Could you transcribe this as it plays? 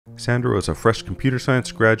Sandra was a fresh computer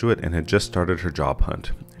science graduate and had just started her job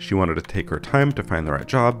hunt. She wanted to take her time to find the right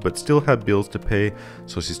job, but still had bills to pay,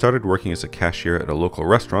 so she started working as a cashier at a local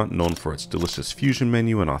restaurant known for its delicious fusion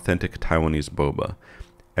menu and authentic Taiwanese boba.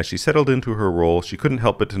 As she settled into her role, she couldn't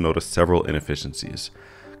help but to notice several inefficiencies.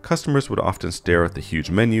 Customers would often stare at the huge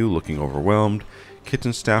menu, looking overwhelmed.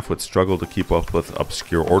 Kitchen staff would struggle to keep up with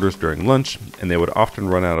obscure orders during lunch, and they would often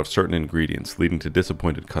run out of certain ingredients, leading to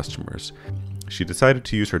disappointed customers. She decided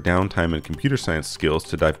to use her downtime and computer science skills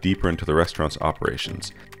to dive deeper into the restaurant's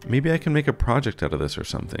operations. Maybe I can make a project out of this or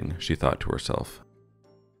something, she thought to herself.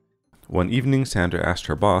 One evening, Sandra asked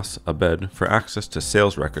her boss, Abed, for access to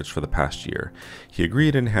sales records for the past year. He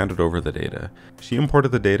agreed and handed over the data. She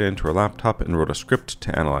imported the data into her laptop and wrote a script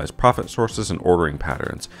to analyze profit sources and ordering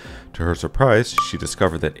patterns. To her surprise, she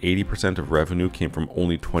discovered that 80% of revenue came from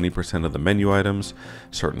only 20% of the menu items.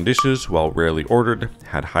 Certain dishes, while rarely ordered,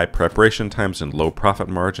 had high preparation times and low profit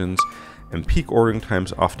margins, and peak ordering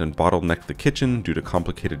times often bottlenecked the kitchen due to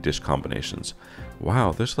complicated dish combinations.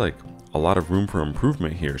 Wow, there's like a lot of room for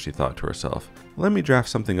improvement here, she thought to herself. Let me draft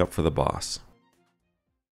something up for the boss.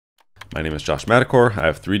 My name is Josh Madakor. I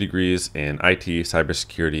have 3 degrees in IT,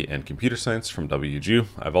 cybersecurity, and computer science from WGU.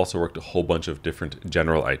 I've also worked a whole bunch of different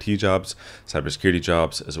general IT jobs, cybersecurity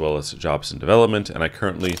jobs, as well as jobs in development, and I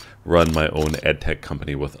currently run my own edtech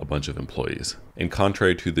company with a bunch of employees. In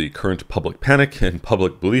contrary to the current public panic and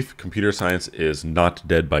public belief, computer science is not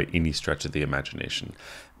dead by any stretch of the imagination.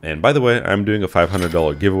 And by the way, I'm doing a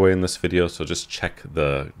 $500 giveaway in this video, so just check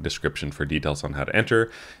the description for details on how to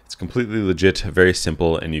enter. It's completely legit, very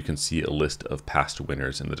simple, and you can see a list of past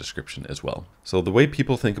winners in the description as well. So the way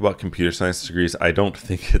people think about computer science degrees, I don't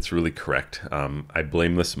think it's really correct. I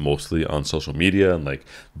blame this mostly on social media and like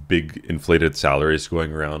big inflated salaries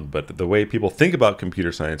going around, but the way people think about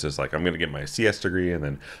computer science is like, I'm gonna get my CS degree and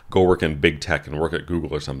then go work in big tech and work at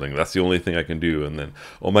Google or something. That's the only thing I can do. And then,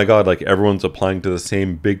 oh my God, like everyone's applying to the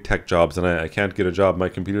same big tech jobs and I can't get a job. My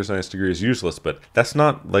computer science degree is useless, but that's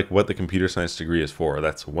not like what the computer science degree is for.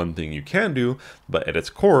 That's one thing you can do, but at its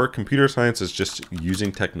core, computer science is just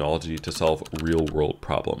using technology to solve real world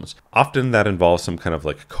problems. Often that involves some kind of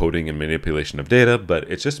like coding and manipulation of data, but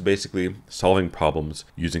it's just basically solving problems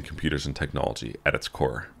using computers and technology at its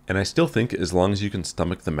core. And I still think as long as you can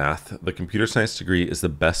stomach the math, the computer science degree is the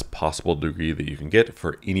best possible degree that you can get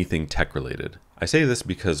for anything tech related. I say this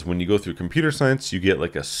because when you go through computer science, you get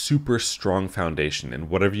like a super strong foundation, and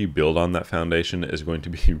whatever you build on that foundation is going to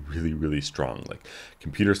be really, really strong. Like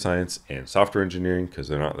computer science and software engineering, because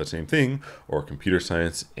they're not the same thing, or computer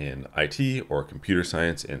science and IT, or computer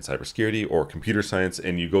science and cybersecurity, or computer science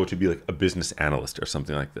and you go to be like a business analyst or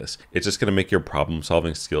something like this. It's just going to make your problem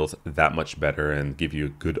solving skills that much better and give you a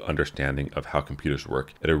good understanding of how computers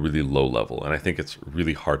work at a really low level. And I think it's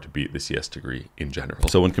really hard to beat the CS degree in general.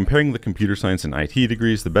 So when comparing the computer science and IT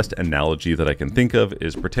degrees, the best analogy that I can think of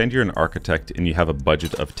is pretend you're an architect and you have a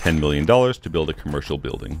budget of $10 million to build a commercial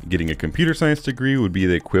building. Getting a computer science degree would be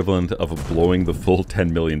the equivalent of blowing the full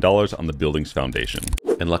 $10 million on the building's foundation.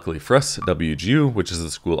 And luckily for us, WGU, which is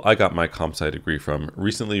the school I got my COMPSCI degree from,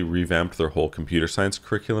 recently revamped their whole computer science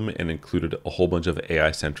curriculum and included a whole bunch of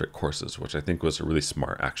AI-centric courses, which I think was really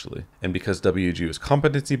smart actually. And because WGU is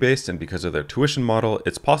competency-based and because of their tuition model,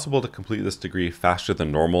 it's possible to complete this degree faster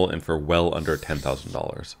than normal and for well under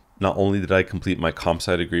 $10,000. Not only did I complete my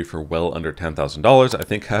COMPSCI degree for well under $10,000, I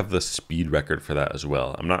think I have the speed record for that as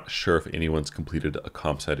well. I'm not sure if anyone's completed a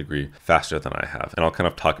COMPSCI degree faster than I have, and I'll kind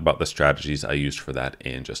of talk about the strategies I used for that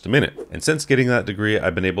in just a minute. And since getting that degree,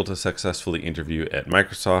 I've been able to successfully interview at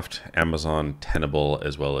Microsoft, Amazon, Tenable,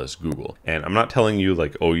 as well as Google. And I'm not telling you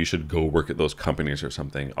like, oh, you should go work at those companies or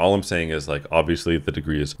something. All I'm saying is like, obviously the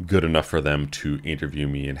degree is good enough for them to interview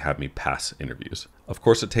me and have me pass interviews. Of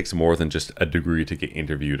course, it takes more than just a degree to get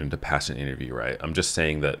interviewed and to pass an interview, right? I'm just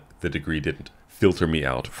saying that the degree didn't filter me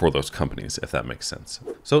out for those companies, if that makes sense.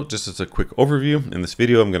 So just as a quick overview, in this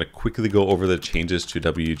video, I'm going to quickly go over the changes to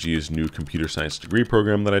WGU's new computer science degree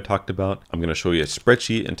program that I talked about. I'm going to show you a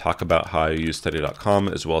spreadsheet and talk about how I use study.com,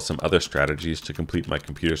 as well as some other strategies to complete my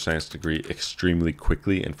computer science degree extremely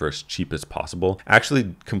quickly and for as cheap as possible. I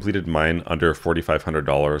actually completed mine under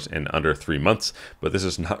 $4,500 in under 3 months, but this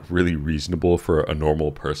is not really reasonable for a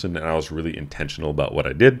normal person, and I was really intentional about what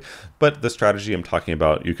I did. But the strategy I'm talking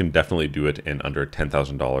about, you can definitely do it in under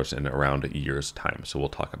 $10,000 in around a year's time. So we'll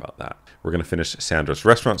talk about that. We're going to finish Sandra's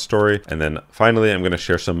restaurant story. And then finally, I'm going to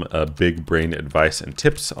share some big brain advice and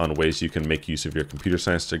tips on ways you can make use of your computer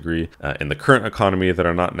science degree in the current economy that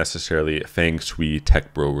are not necessarily feng shui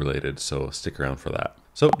tech bro related. So stick around for that.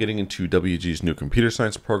 So getting into WGU's new computer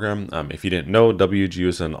science program, if you didn't know, WGU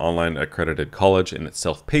is an online accredited college and it's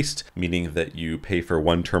self-paced, meaning that you pay for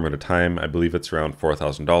one term at a time. I believe it's around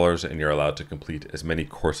 $4,000 and you're allowed to complete as many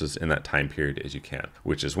courses in that time period as you can,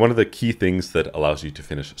 which is one of the key things that allows you to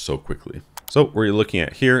finish so quickly. So what you're looking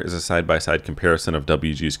at here is a side-by-side comparison of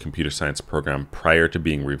WGU's computer science program prior to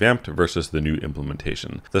being revamped versus the new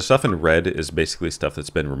implementation. The stuff in red is basically stuff that's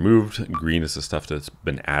been removed, green is the stuff that's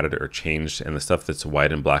been added or changed, and the stuff that's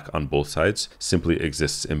white and black on both sides simply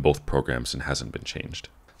exists in both programs and hasn't been changed.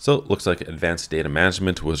 So it looks like advanced data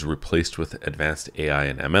management was replaced with advanced AI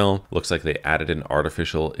and ML. Looks like they added an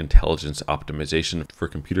artificial intelligence optimization for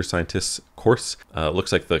computer scientists course.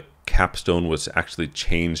 Looks like the capstone was actually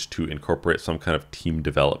changed to incorporate some kind of team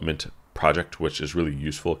development project, which is really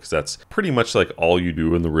useful because that's pretty much like all you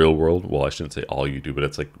do in the real world. Well, I shouldn't say all you do, but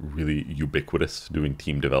it's like really ubiquitous doing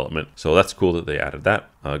team development. So that's cool that they added that.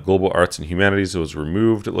 Global Arts and Humanities was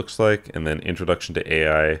removed, it looks like, and then Introduction to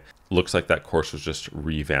AI. Looks like that course was just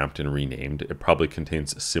revamped and renamed. It probably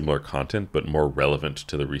contains similar content, but more relevant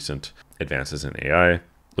to the recent advances in AI.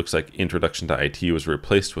 Looks like Introduction to IT was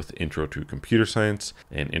replaced with Intro to Computer Science,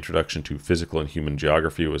 and Introduction to Physical and Human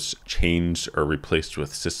Geography was changed or replaced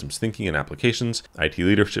with Systems Thinking and Applications. IT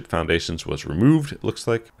Leadership Foundations was removed, it looks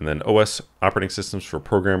like. And then OS, Operating Systems for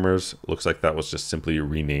Programmers, looks like that was just simply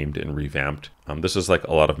renamed and revamped. This is like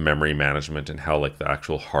a lot of memory management and how like the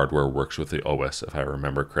actual hardware works with the OS, if I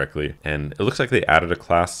remember correctly. And it looks like they added a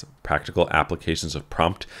class, Practical Applications of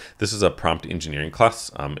Prompt. This is a prompt engineering class.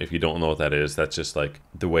 If you don't know what that is, that's just like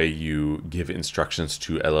the way you give instructions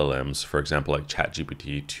to LLMs, for example, like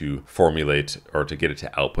ChatGPT, to formulate or to get it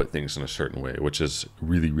to output things in a certain way, which is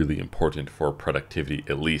really, really important for productivity,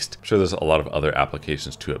 at least. I'm sure there's a lot of other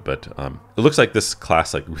applications to it, but it looks like this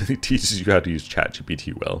class like really teaches you how to use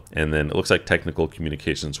ChatGPT well. And then it looks like Technical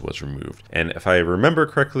Communications was removed. And if I remember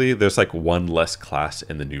correctly, there's like one less class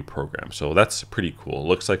in the new program. So that's pretty cool. It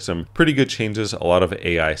looks like some pretty good changes. A lot of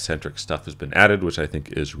AI-centric stuff has been added, which I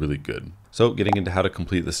think is really good. So getting into how to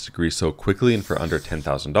complete this degree so quickly and for under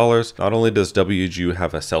 $10,000, not only does WGU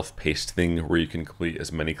have a self-paced thing where you can complete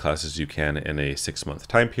as many classes as you can in a 6-month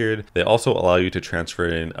time period, they also allow you to transfer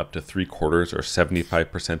in up to 3/4 or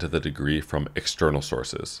 75% of the degree from external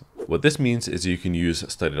sources. What this means is you can use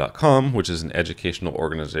study.com, which is an educational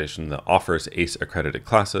organization that offers ACE accredited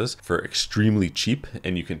classes, for extremely cheap,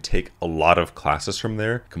 and you can take a lot of classes from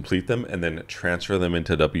there, complete them, and then transfer them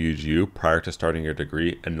into WGU prior to starting your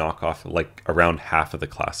degree and knock off like around half of the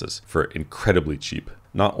classes for incredibly cheap.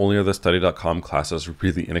 Not only are the study.com classes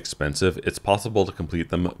really inexpensive, it's possible to complete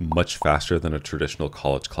them much faster than a traditional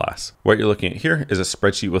college class. What you're looking at here is a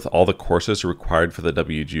spreadsheet with all the courses required for the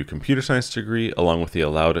WGU computer science degree, along with the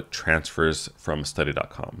allowed transfers from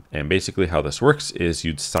study.com. And basically how this works is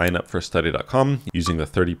you'd sign up for study.com using the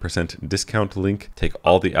 30% discount link, take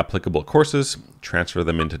all the applicable courses, transfer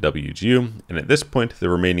them into WGU, and at this point, the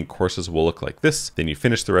remaining courses will look like this. Then you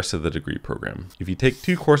finish the rest of the degree program. If you take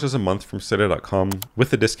 2 courses a month from study.com, with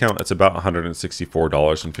the discount, it's about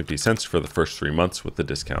 $164.50 for the first 3 months with the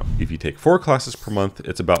discount. If you take 4 classes per month,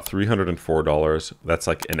 it's about $304. That's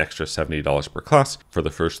like an extra $70 per class for the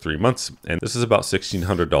first 3 months. And this is about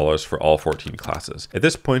 $1,600 for all 14 classes. At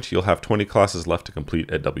this point, you'll have 20 classes left to complete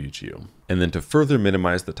at WGU. And then to further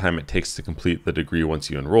minimize the time it takes to complete the degree once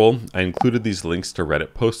you enroll, I included these links to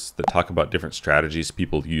Reddit posts that talk about different strategies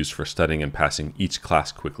people use for studying and passing each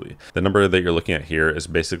class quickly. The number that you're looking at here is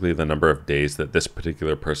basically the number of days that this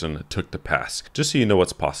particular person took to pass, just so you know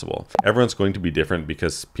what's possible. Everyone's going to be different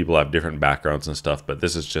because people have different backgrounds and stuff, but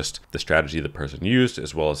this is just the strategy the person used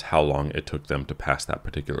as well as how long it took them to pass that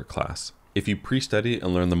particular class. If you pre-study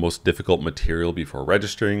and learn the most difficult material before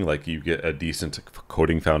registering, like you get a decent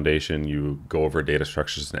coding foundation, you go over data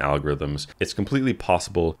structures and algorithms, it's completely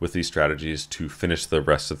possible with these strategies to finish the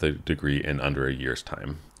rest of the degree in under a year's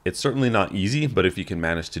time. It's certainly not easy, but if you can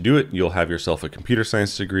manage to do it, you'll have yourself a computer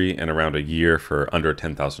science degree in around a year for under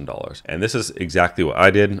 $10,000. And this is exactly what I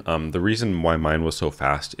did. The reason why mine was so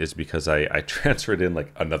fast is because I transferred in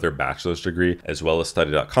like another bachelor's degree, as well as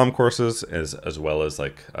study.com courses, as well as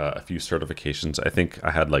like a few certifications. I think I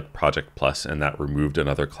had like Project Plus, and that removed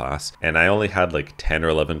another class. And I only had like 10 or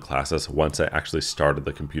 11 classes once I actually started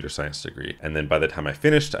the computer science degree. And then by the time I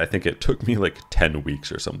finished, I think it took me like 10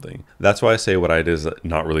 weeks or something. That's why I say what I did is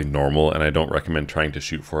not really normal, and I don't recommend trying to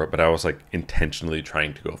shoot for it, but I was like intentionally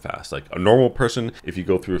trying to go fast. Like a normal person, if you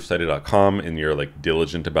go through study.com and you're like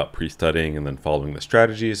diligent about pre-studying and then following the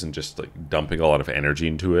strategies and just like dumping a lot of energy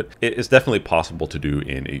into it, it is definitely possible to do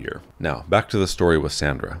in a year. Now, back to the story with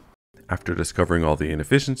Sandra. After discovering all the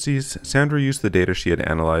inefficiencies, Sandra used the data she had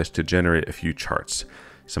analyzed to generate a few charts.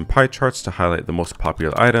 some pie charts to highlight the most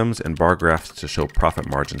popular items, and bar graphs to show profit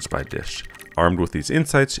margins by dish. Armed with these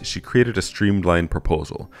insights, she created a streamlined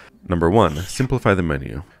proposal. Number 1, simplify the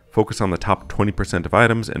menu. Focus on the top 20% of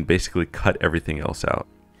items and basically cut everything else out.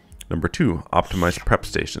 Number 2, optimize prep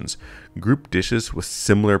stations. Group dishes with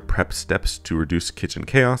similar prep steps to reduce kitchen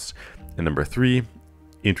chaos. And number 3,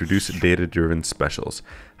 introduce data-driven specials.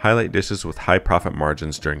 Highlight dishes with high profit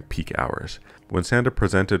margins during peak hours. When Sandra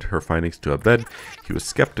presented her findings to Abed, he was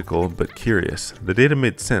skeptical but curious. The data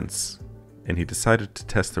made sense, and he decided to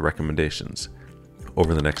test the recommendations.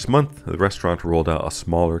 Over the next month, the restaurant rolled out a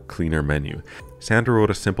smaller, cleaner menu. Sandra wrote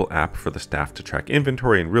a simple app for the staff to track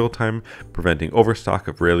inventory in real time, preventing overstock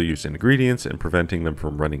of rarely used ingredients and preventing them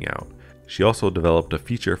from running out. She also developed a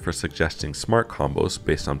feature for suggesting smart combos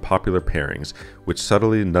based on popular pairings, which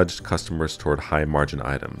subtly nudged customers toward high-margin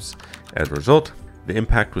items. As a result, the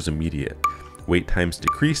impact was immediate. Wait times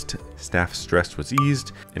decreased, staff stress was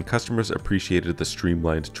eased, and customers appreciated the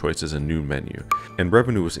streamlined choices and new menu. And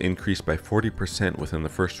revenue was increased by 40% within the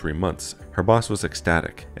first 3 months. Her boss was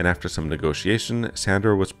ecstatic, and after some negotiation,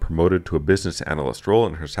 Sandra was promoted to a business analyst role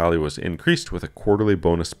and her salary was increased with a quarterly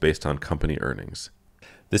bonus based on company earnings.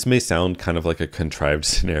 This may sound kind of like a contrived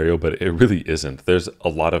scenario, but it really isn't. There's a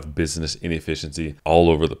lot of business inefficiency all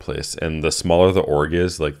over the place. And the smaller the org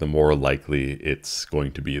is, like the more likely it's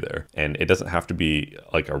going to be there. And it doesn't have to be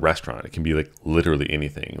like a restaurant. It can be like literally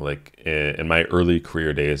anything. Like in my early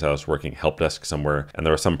career days, I was working help desk somewhere, and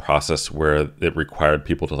there was some process where it required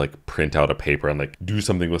people to like print out a paper and like do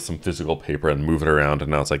something with some physical paper and move it around.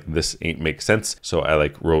 And I was like, this ain't make sense. So I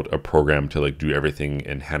like wrote a program to like do everything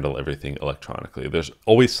and handle everything electronically. There's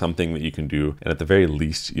always something that you can do, and at the very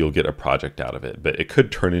least you'll get a project out of it, but it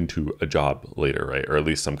could turn into a job later, right? Or at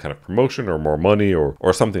least some kind of promotion or more money or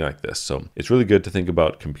something like this. So it's really good to think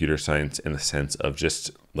about computer science in the sense of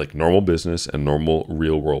just like normal business and normal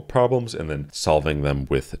real world problems and then solving them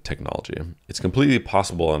with technology. It's completely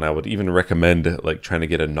possible, and I would even recommend like trying to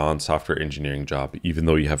get a non-software engineering job even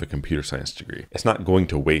though you have a computer science degree. It's not going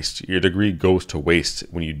to waste. Your degree goes to waste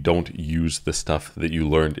when you don't use the stuff that you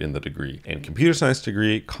learned in the degree. And computer science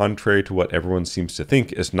degree, contrary to what everyone seems to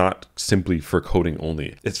think, is not simply for coding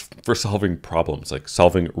only. It's for solving problems, like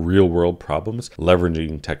solving real world problems,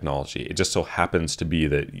 leveraging technology. It just so happens to be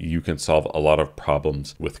that you can solve a lot of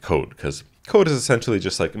problems with code, because code is essentially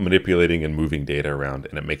just like manipulating and moving data around,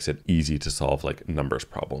 and it makes it easy to solve like numbers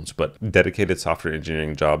problems. But dedicated software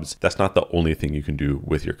engineering jobs, that's not the only thing you can do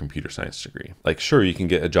with your computer science degree. Like sure, you can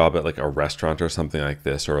get a job at like a restaurant or something like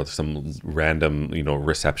this, or some random,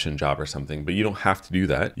 reception job or something, but you don't have to do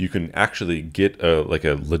that. You can actually get a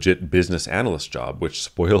legit business analyst job, which,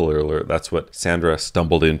 spoiler alert, that's what Sandra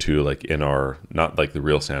stumbled into, like in our, not like the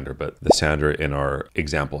real Sandra, but the Sandra in our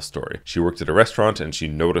example story. She worked at a restaurant and she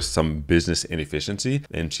noticed some business inefficiency,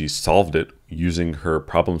 and she solved it using her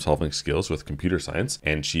problem-solving skills with computer science,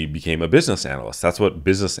 and she became a business analyst. That's what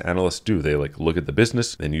business analysts do. They like look at the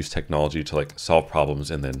business, then use technology to like solve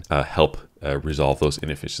problems and then help resolve those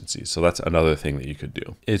inefficiencies. So that's another thing that you could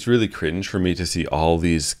do. It's really cringe for me to see all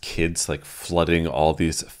these kids like flooding all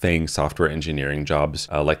these FANG software engineering jobs.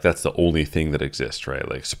 Like that's the only thing that exists, right?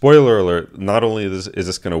 Like spoiler alert, not only is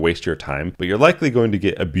this going to waste your time, but you're likely going to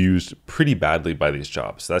get abused pretty badly by these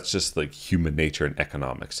jobs. That's just like human nature and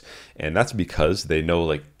economics. And that's because they know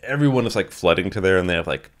like everyone is like flooding to there, and they have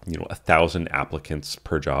like 1,000 applicants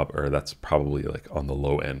per job, or that's probably like on the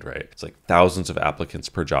low end, right? It's like thousands of applicants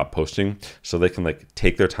per job posting, so they can like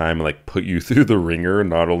take their time and like put you through the ringer,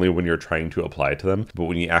 not only when you're trying to apply to them, but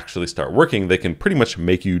when you actually start working, they can pretty much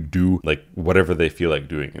make you do like whatever they feel like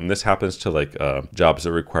doing. And this happens to like jobs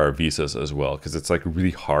that require visas as well, because it's like really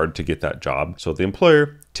hard to get that job. So the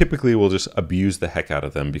employer typically will just abuse the heck out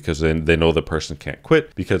of them because then they know the person can't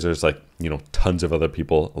quit because there's like, tons of other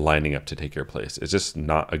people lining up to take your place. It's just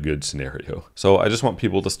not a good scenario. So I just want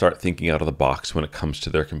people to start thinking out of the box when it comes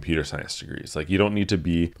to their computer science degrees. Like you don't need to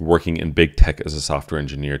be working in big tech as a software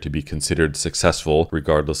engineer to be considered successful,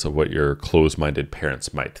 regardless of what your closed-minded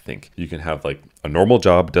parents might think. You can have like a normal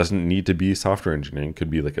job, doesn't need to be software engineering,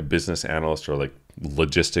 could be like a business analyst or like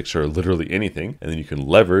logistics or literally anything, and then you can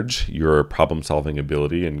leverage your problem solving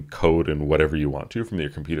ability and code and whatever you want to from your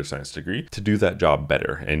computer science degree to do that job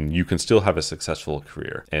better, and you can still have a successful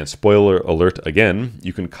career. And spoiler alert again,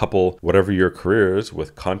 you can couple whatever your career is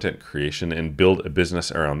with content creation and build a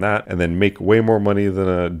business around that, and then make way more money than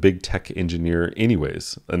a big tech engineer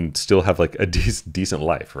anyways, and still have like a decent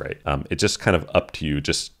life, right? It's just kind of up to you.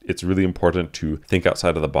 It's really important to think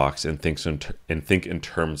outside of the box and think in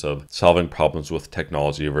terms of solving problems with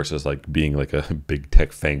technology versus like being like a big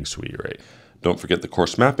tech feng shui, right? Don't forget the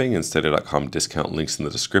course mapping and study.com discount links in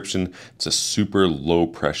the description. It's a super low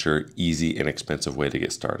pressure, easy, inexpensive way to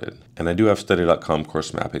get started. And I do have study.com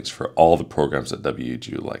course mappings for all the programs at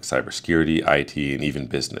WGU, like cybersecurity, IT, and even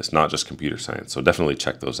business, not just computer science. So definitely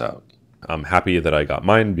check those out. I'm happy that I got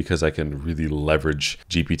mine because I can really leverage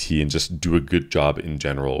GPT and just do a good job in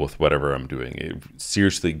general with whatever I'm doing. It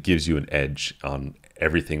seriously gives you an edge on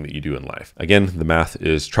everything that you do in life. Again, the math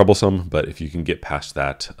is troublesome, but if you can get past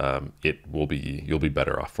that, you'll be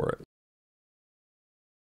better off for it.